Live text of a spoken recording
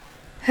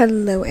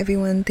Hello,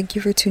 everyone. Thank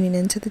you for tuning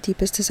in to the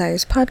Deepest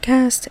Desires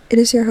podcast. It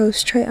is your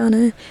host,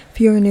 Triana.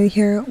 If you are new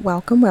here,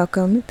 welcome.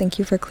 Thank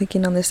you for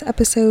clicking on this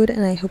episode,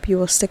 and I hope you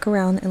will stick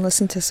around and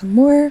listen to some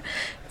more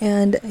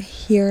and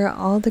hear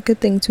all the good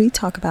things we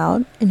talk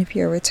about. And if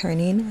you're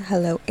returning,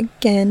 hello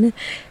again.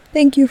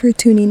 Thank you for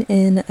tuning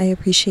in. I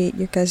appreciate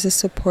your guys'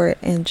 support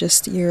and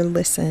just your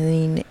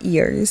listening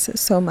ears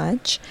so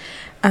much.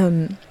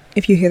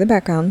 If you hear the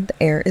background,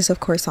 the air is of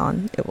course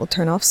on. It will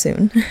turn off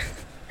soon.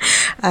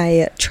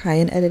 I try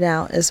and edit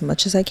out as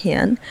much as I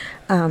can.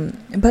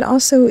 But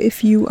also,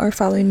 if you are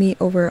following me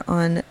over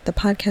on the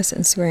podcast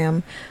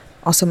Instagram,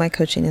 also my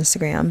coaching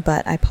Instagram,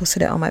 but I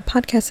posted it on my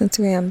podcast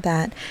Instagram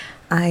that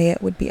I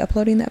would be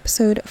uploading the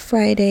episode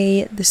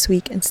Friday this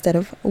week instead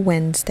of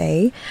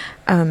Wednesday.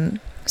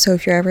 So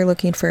if you're ever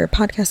looking for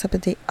podcast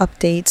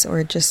updates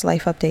or just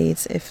life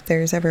updates, if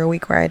there's ever a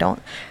week where I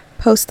don't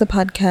post the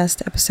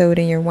podcast episode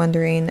and you're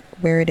wondering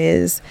where it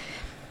is,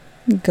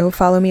 go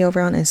follow me over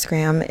on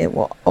Instagram. It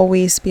will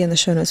always be in the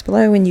show notes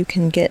below, and you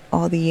can get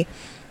all the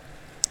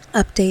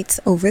updates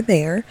over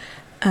there.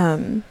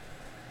 And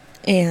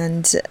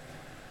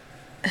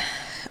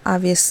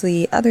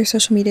obviously other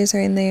social medias are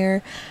in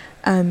there,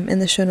 in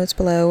the show notes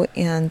below.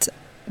 And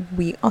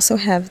we also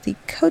have the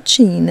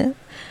coaching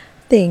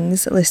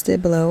things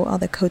listed below, all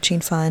the coaching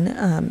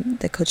fun,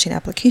 the coaching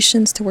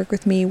applications to work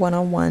with me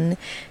one-on-one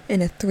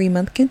in a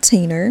 3-month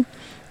container,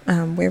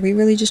 where we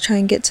really just try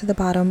and get to the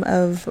bottom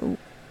of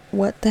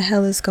what the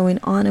hell is going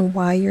on and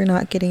why you're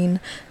not getting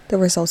the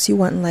results you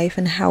want in life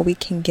and how we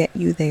can get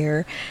you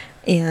there,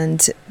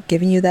 and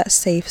giving you that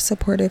safe,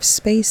 supportive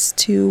space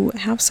to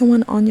have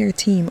someone on your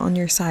team, on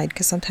your side,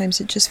 because sometimes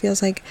it just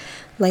feels like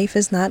life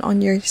is not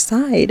on your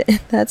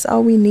side. That's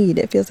all we need.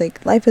 It feels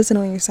like life isn't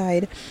on your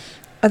side.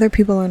 Other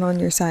people aren't on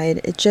your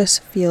side. It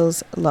just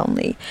feels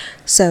lonely.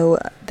 So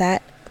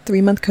that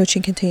 3-month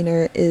coaching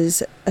container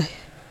is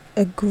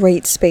a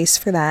great space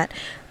for that.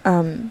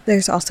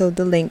 There's also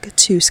the link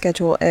to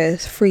schedule a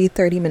free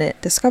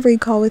 30-minute discovery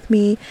call with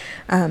me,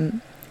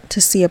 to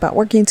see about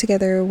working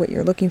together, what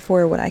you're looking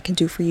for, what I can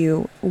do for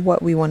you,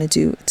 what we want to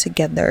do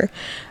together.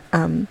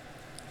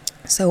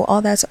 So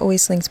all that's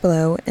always linked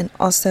below. And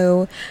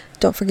also,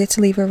 don't forget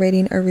to leave a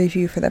rating or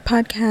review for the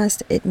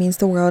podcast. It means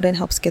the world and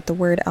helps get the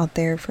word out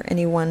there for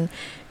anyone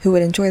who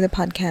would enjoy the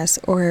podcast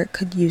or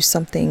could use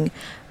something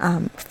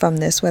from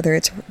this, whether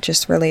it's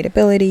just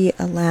relatability,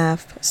 a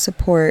laugh,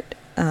 support,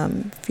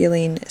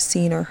 feeling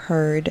seen or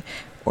heard,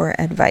 or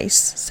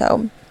advice.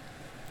 So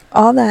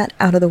all that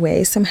out of the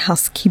way, some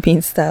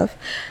housekeeping stuff.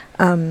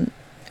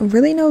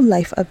 Really no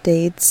life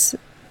updates,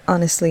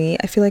 honestly.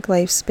 I feel like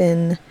life's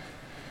been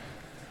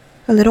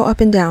a little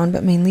up and down,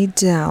 but mainly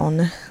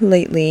down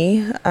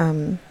lately.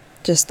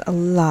 Just a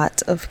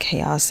lot of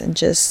chaos and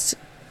just,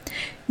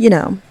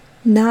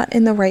 not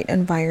in the right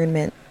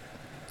environment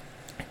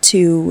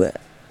to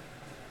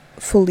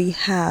fully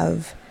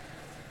have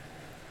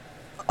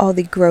all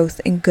the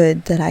growth and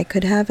good that I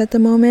could have at the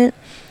moment.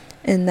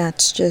 And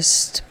that's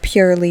just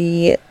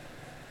purely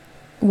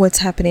what's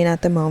happening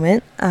at the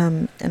moment.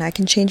 And I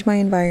can change my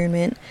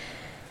environment.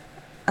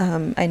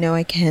 I know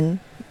I can.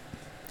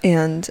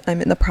 And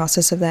I'm in the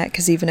process of that,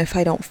 because even if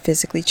I don't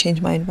physically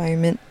change my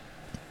environment,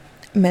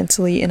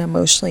 mentally and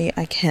emotionally,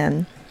 I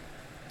can.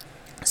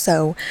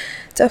 So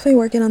definitely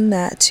working on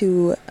that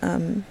to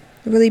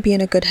really be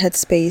in a good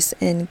headspace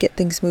and get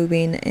things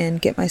moving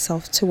and get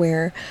myself to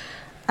where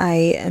I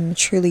am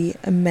truly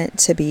meant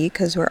to be,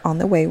 because we're on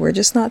the way. We're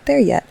just not there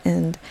yet.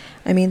 And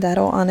I mean,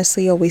 that'll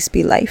honestly always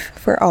be life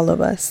for all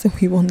of us.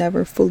 We will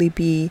never fully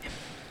be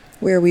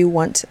where we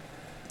want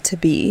to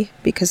be,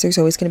 because there's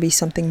always going to be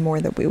something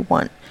more that we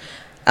want.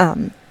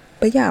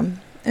 But yeah,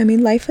 I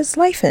mean, life is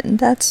life, and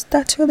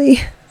that's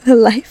really the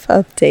life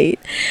update.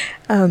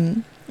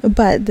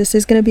 But this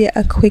is going to be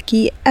a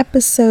quickie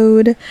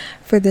episode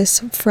for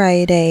this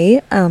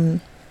Friday.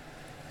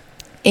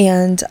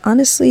 And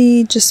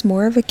honestly, just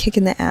more of a kick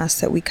in the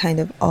ass that we kind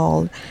of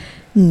all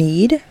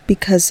need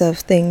because of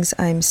things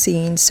I'm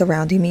seeing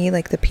surrounding me,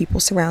 like the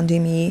people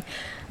surrounding me,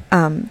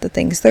 the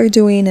things they're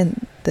doing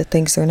and the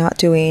things they're not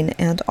doing,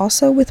 and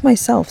also with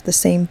myself, the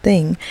same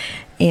thing.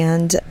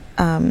 And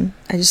I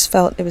just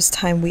felt it was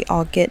time we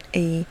all get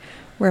a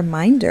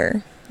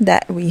reminder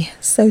that we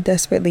so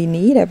desperately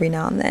need every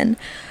now and then.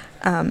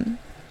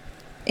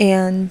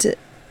 And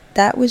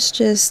that was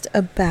just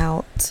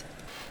about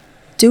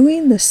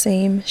doing the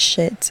same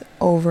shit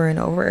over and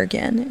over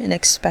again and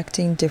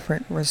expecting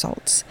different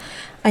results.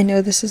 I know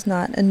this is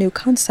not a new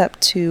concept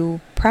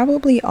to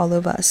probably all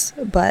of us,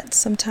 but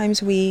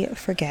sometimes we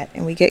forget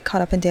and we get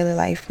caught up in daily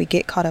life. We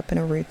get caught up in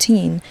a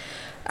routine,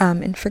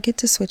 and forget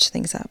to switch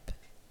things up.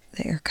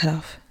 The air cut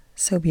off.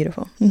 So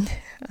beautiful.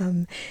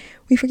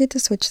 We forget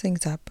to switch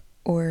things up,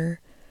 or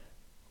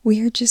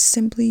we are just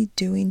simply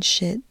doing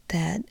shit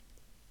that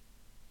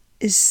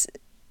is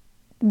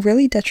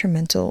really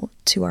detrimental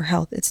to our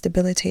health. It's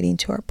debilitating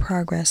to our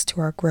progress, to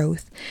our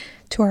growth,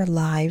 to our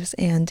lives,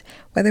 and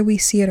whether we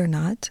see it or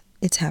not,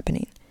 it's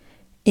happening.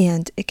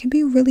 And it can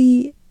be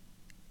really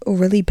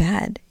really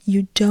bad.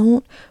 You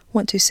don't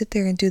want to sit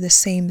there and do the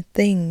same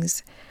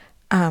things,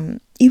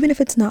 even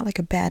if it's not like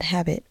a bad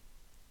habit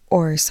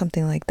or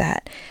something like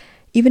that.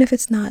 Even if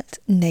it's not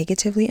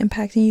negatively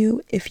impacting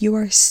you, if you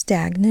are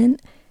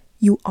stagnant,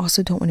 you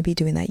also don't want to be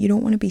doing that. You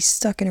don't want to be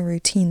stuck in a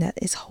routine that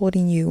is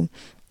holding you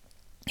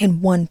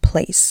in one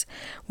place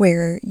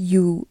where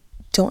you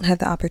don't have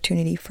the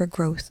opportunity for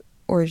growth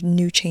or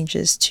new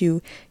changes,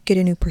 to get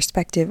a new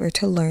perspective or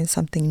to learn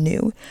something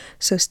new.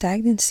 So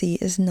stagnancy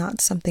is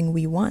not something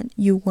we want.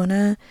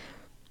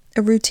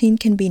 A routine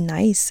can be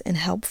nice and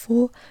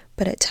helpful,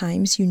 but at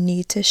times you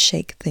need to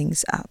shake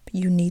things up.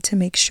 You need to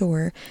make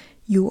sure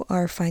you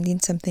are finding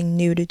something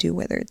new to do,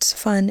 whether it's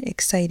fun,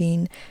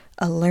 exciting,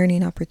 a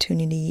learning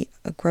opportunity,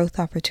 a growth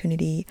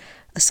opportunity,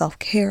 a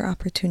self-care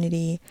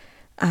opportunity,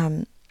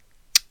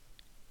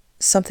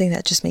 something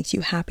that just makes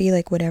you happy,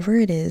 like whatever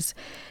it is.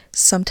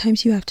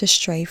 Sometimes you have to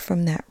stray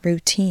from that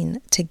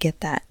routine to get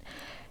that,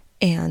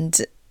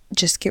 and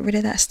just get rid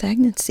of that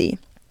stagnancy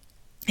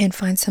and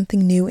find something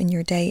new in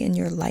your day, in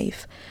your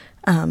life.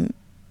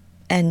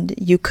 And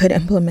you could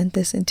implement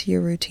this into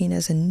your routine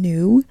as a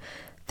new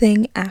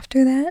thing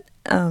after that.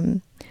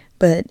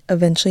 But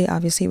eventually,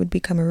 obviously, it would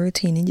become a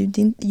routine,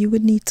 and you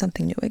would need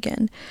something new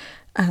again.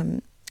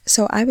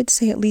 So I would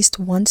say at least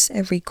once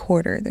every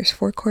quarter. There's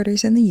 4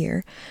 quarters in the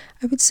year.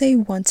 I would say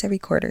once every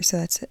quarter, so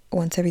that's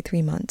once every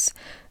 3 months.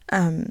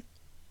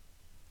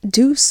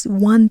 Do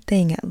one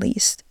thing at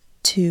least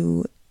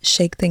to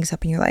shake things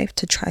up in your life,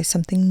 to try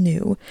something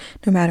new,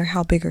 no matter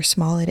how big or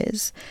small it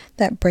is,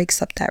 that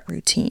breaks up that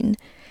routine.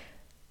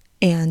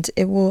 And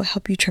it will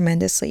help you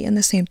tremendously. And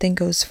the same thing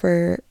goes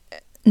for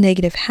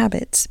negative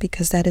habits,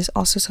 because that is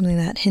also something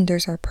that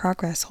hinders our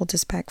progress, holds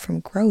us back from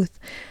growth,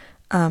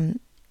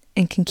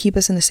 and can keep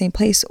us in the same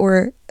place,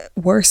 or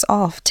worse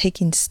off,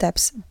 taking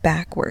steps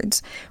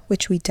backwards,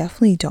 which we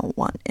definitely don't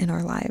want in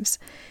our lives.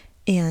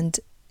 And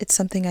it's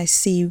something I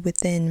see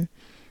within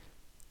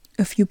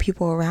a few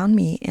people around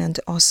me, and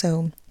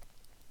also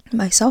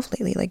myself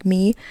lately. Like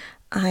me,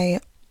 I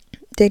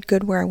did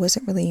good where I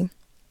wasn't really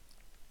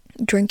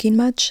drinking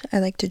much. I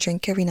like to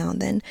drink every now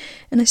and then,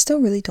 and I still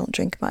really don't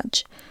drink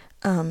much.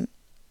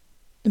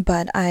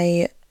 But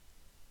I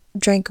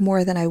drank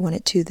more than I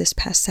wanted to this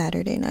past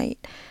Saturday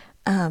night.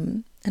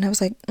 And I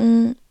was like,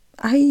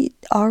 I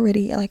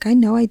already, like, I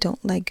know I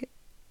don't like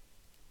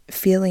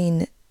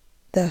feeling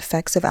the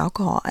effects of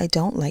alcohol. I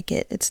don't like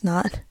it. It's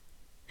not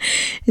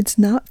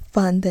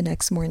fun the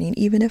next morning.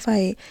 Even if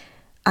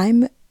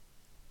I'm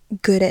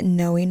good at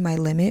knowing my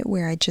limit,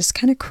 where I just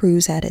kind of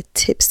cruise at a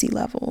tipsy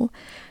level.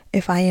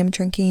 If I am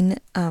drinking,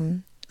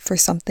 for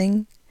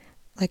something,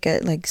 like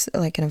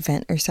an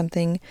event or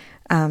something,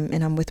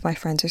 and I'm with my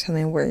friends or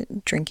something, we're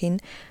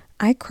drinking,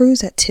 I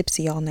cruise at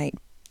tipsy all night,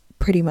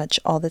 pretty much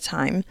all the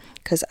time,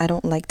 because I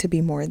don't like to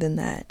be more than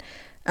that.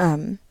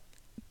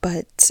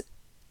 But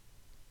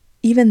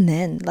even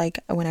then, like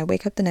when I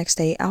wake up the next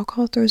day,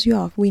 alcohol throws you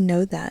off. We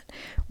know that.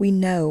 We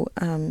know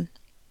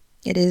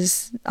it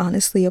is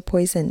honestly a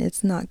poison.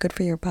 It's not good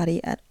for your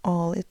body at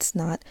all. It's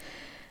not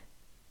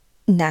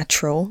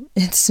natural.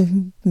 It's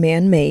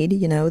man-made.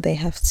 They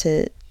have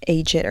to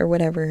age it or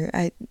whatever.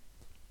 I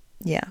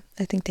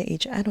think they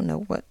age it. I don't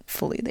know what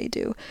fully they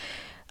do.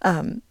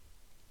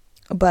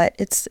 But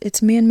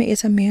it's man-made.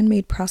 It's a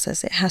man-made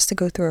process. It has to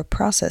go through a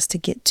process to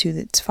get to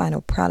its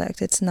final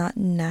product. It's not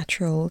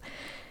natural,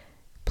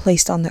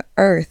 placed on the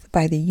earth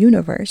by the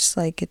universe.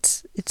 Like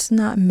it's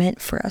not meant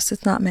for us.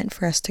 It's not meant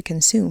for us to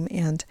consume.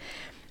 And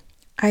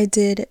I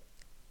did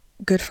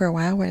good for a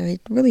while where I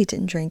really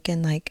didn't drink,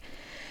 and like,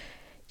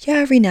 yeah,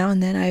 every now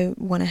and then I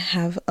want to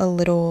have a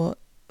little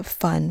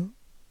fun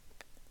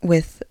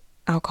with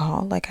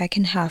alcohol. Like I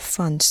can have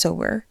fun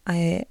sober.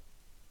 I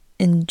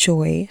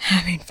enjoy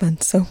having fun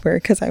sober,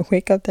 because I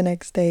wake up the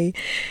next day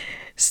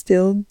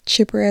still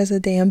chipper as a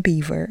damn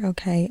beaver.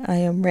 Okay, I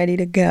am ready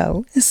to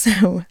go.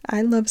 So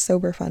I love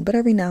sober fun, but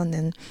every now and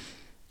then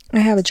I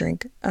have a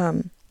drink.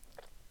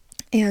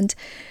 And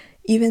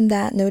even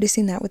that,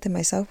 noticing that within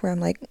myself, where I'm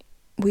like,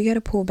 we got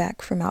to pull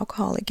back from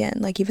alcohol again.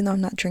 Like, even though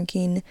I'm not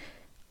drinking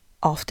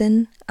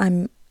often,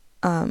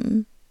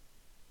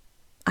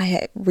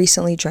 I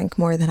recently drank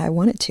more than I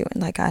wanted to,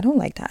 and like, I don't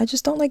like that. I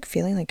just don't like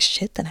feeling like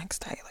shit the next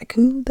day. Like,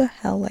 who the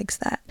hell likes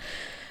that?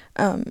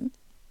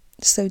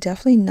 So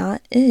definitely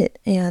not it.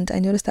 And I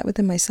noticed that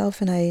within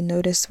myself, and I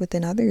noticed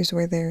within others,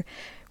 where they're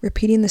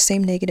repeating the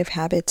same negative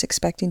habits,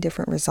 expecting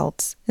different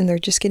results, and they're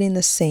just getting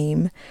the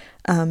same,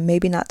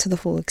 maybe not to the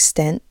full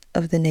extent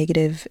of the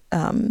negative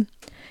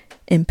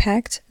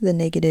impact, the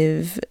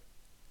negative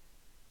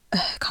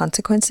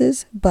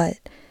consequences, but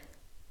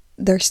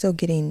they're still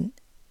getting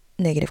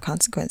negative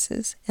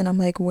consequences. And I'm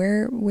like,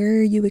 where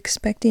are you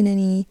expecting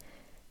any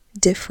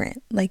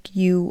different? Like,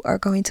 you are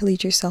going to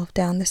lead yourself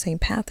down the same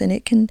path, and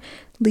it can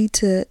lead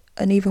to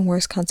an even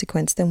worse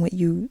consequence than what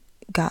you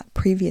got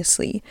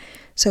previously.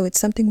 So it's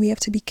something we have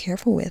to be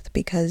careful with,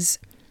 because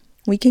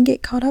we can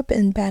get caught up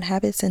in bad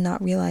habits and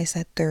not realize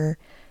that they're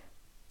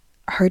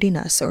hurting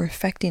us or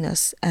affecting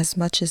us as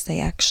much as they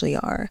actually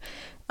are.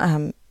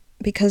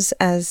 Because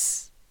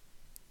as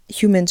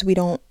humans, we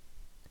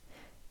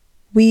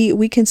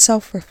can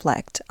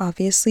self-reflect,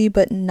 obviously,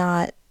 but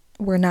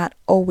we're not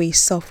always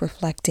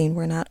self-reflecting.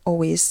 We're not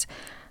always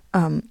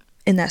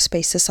in that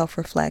space to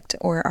self-reflect,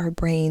 or our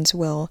brains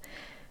will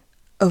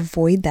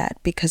avoid that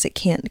because it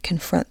can't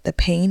confront the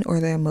pain or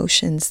the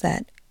emotions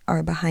that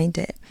are behind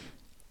it.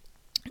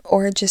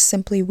 Or just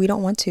simply we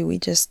don't want to. We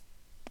just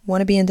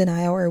want to be in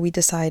denial, or we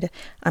decide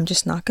I'm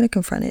just not going to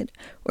confront it.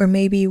 Or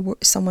maybe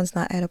someone's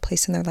not at a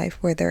place in their life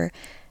where they're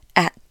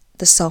at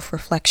the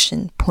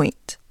self-reflection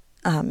point,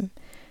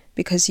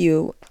 because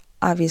you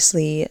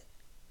obviously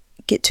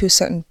get to a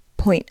certain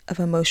point of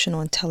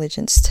emotional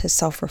intelligence to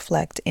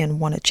self-reflect and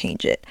want to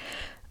change it.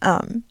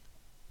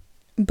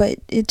 But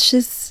it's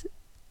just,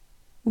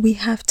 we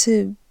have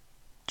to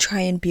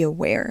try and be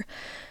aware.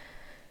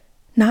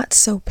 Not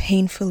so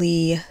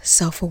painfully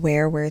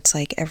self-aware where it's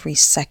like every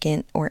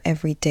second or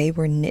every day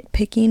we're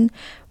nitpicking,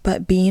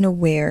 but being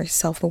aware,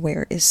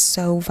 self-aware is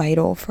so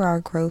vital for our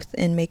growth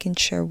and making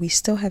sure we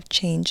still have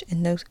change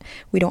and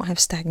we don't have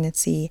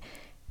stagnancy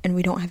and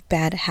we don't have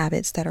bad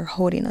habits that are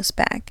holding us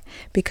back,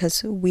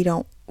 because we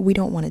don't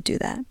want to do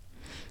that.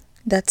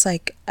 That's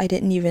like, I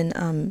didn't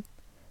even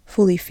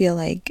fully feel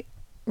like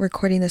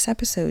recording this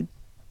episode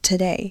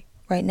today,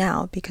 right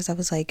now, because I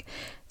was like,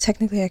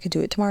 technically I could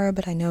do it tomorrow,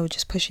 but I know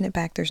just pushing it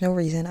back, there's no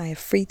reason. I have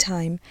free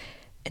time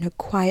in a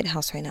quiet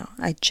house right now.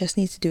 I just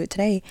need to do it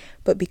today,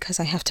 but because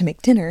I have to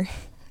make dinner,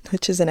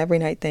 which is an every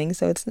night thing,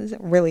 so it's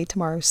really,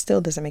 tomorrow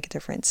still doesn't make a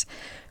difference.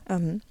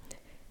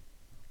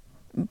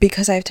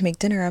 Because I have to make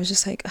dinner, I was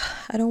just like,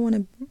 I don't want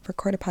to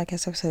record a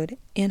podcast episode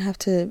and have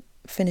to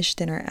finish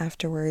dinner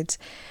afterwards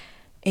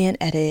and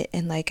edit,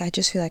 and like I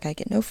just feel like I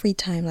get no free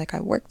time. Like, I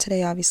work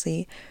today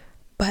obviously,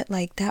 but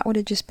like that would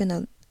have just been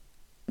a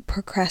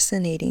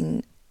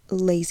procrastinating,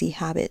 lazy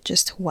habit,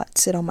 just to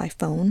sit on my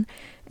phone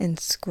and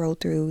scroll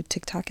through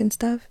TikTok and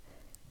stuff.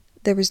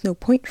 There was no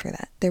point for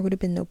that. There would have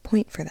been no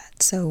point for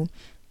that. So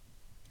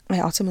I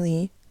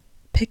ultimately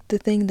picked the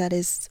thing that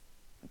is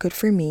good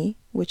for me,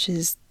 which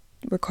is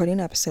recording an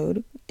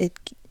episode. It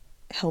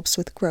helps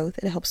with growth.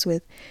 It helps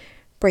with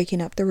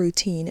breaking up the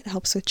routine. It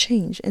helps with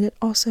change. And it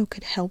also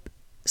could help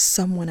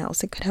someone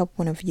else. It could help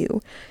one of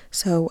you.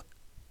 So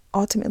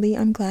ultimately,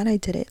 I'm glad I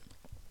did it.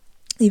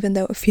 Even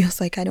though it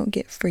feels like I don't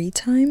get free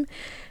time,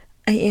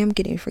 I am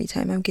getting free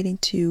time. I'm getting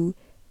to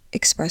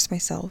express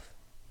myself,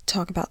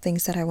 talk about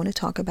things that I want to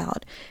talk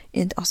about,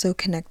 and also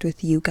connect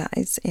with you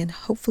guys and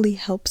hopefully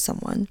help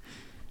someone.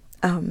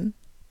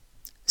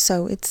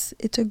 So it's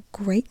a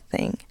great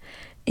thing.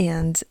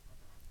 And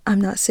I'm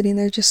not sitting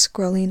there just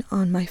scrolling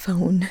on my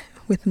phone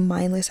with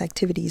mindless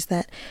activities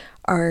that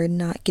are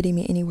not getting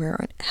me anywhere,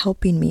 aren't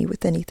helping me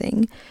with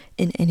anything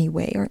in any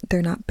way, or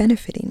they're not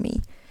benefiting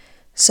me.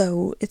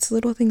 So it's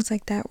little things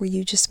like that where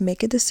you just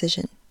make a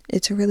decision.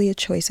 It's really a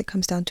choice. It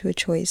comes down to a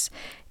choice.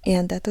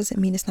 And that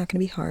doesn't mean it's not going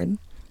to be hard.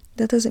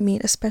 That doesn't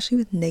mean, especially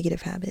with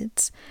negative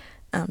habits,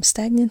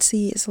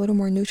 stagnancy is a little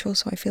more neutral.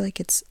 So I feel like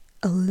it's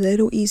a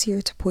little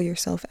easier to pull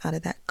yourself out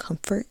of that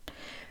comfort.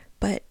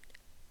 But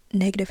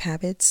negative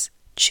habits,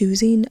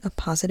 choosing a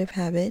positive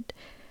habit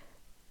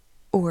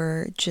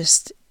or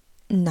just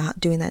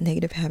not doing that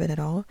negative habit at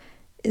all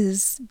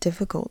is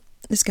difficult.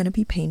 It's going to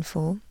be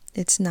painful.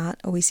 It's not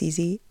always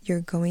easy.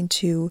 You're going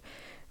to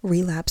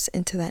relapse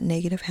into that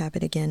negative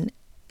habit again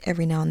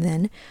every now and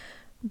then,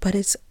 but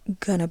it's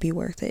gonna be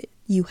worth it.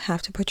 You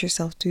have to put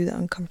yourself through the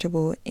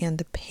uncomfortable and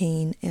the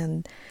pain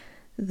and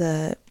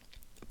the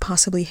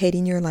possibly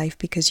hating your life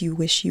because you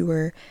wish you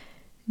were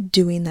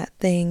doing that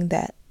thing,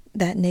 that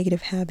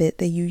negative habit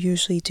that you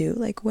usually do,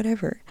 like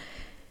whatever.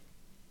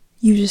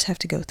 You just have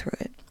to go through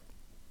it.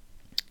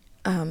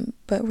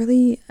 But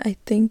really, I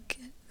think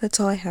that's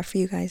all I have for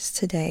you guys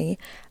today.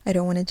 I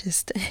don't want to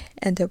just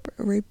end up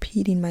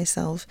repeating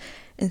myself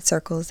in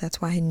circles.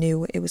 That's why I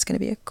knew it was going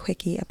to be a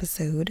quickie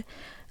episode.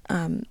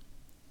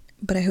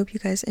 But I hope you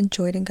guys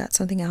enjoyed and got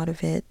something out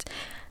of it.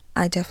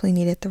 I definitely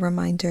needed the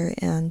reminder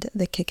and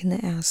the kick in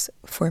the ass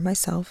for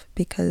myself,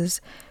 because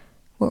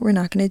what we're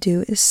not going to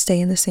do is stay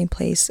in the same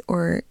place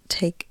or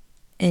take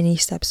any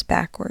steps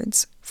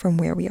backwards from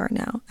where we are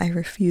now. I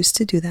refuse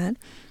to do that.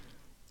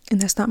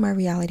 And that's not my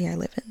reality I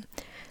live in.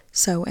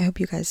 So I hope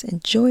you guys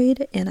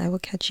enjoyed, and I will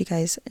catch you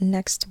guys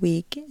next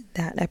week.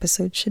 That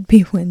episode should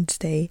be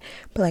Wednesday,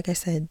 but like I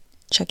said,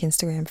 check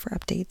Instagram for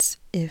updates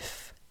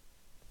if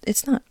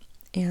it's not.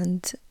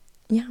 And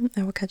yeah,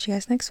 I will catch you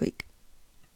guys next week.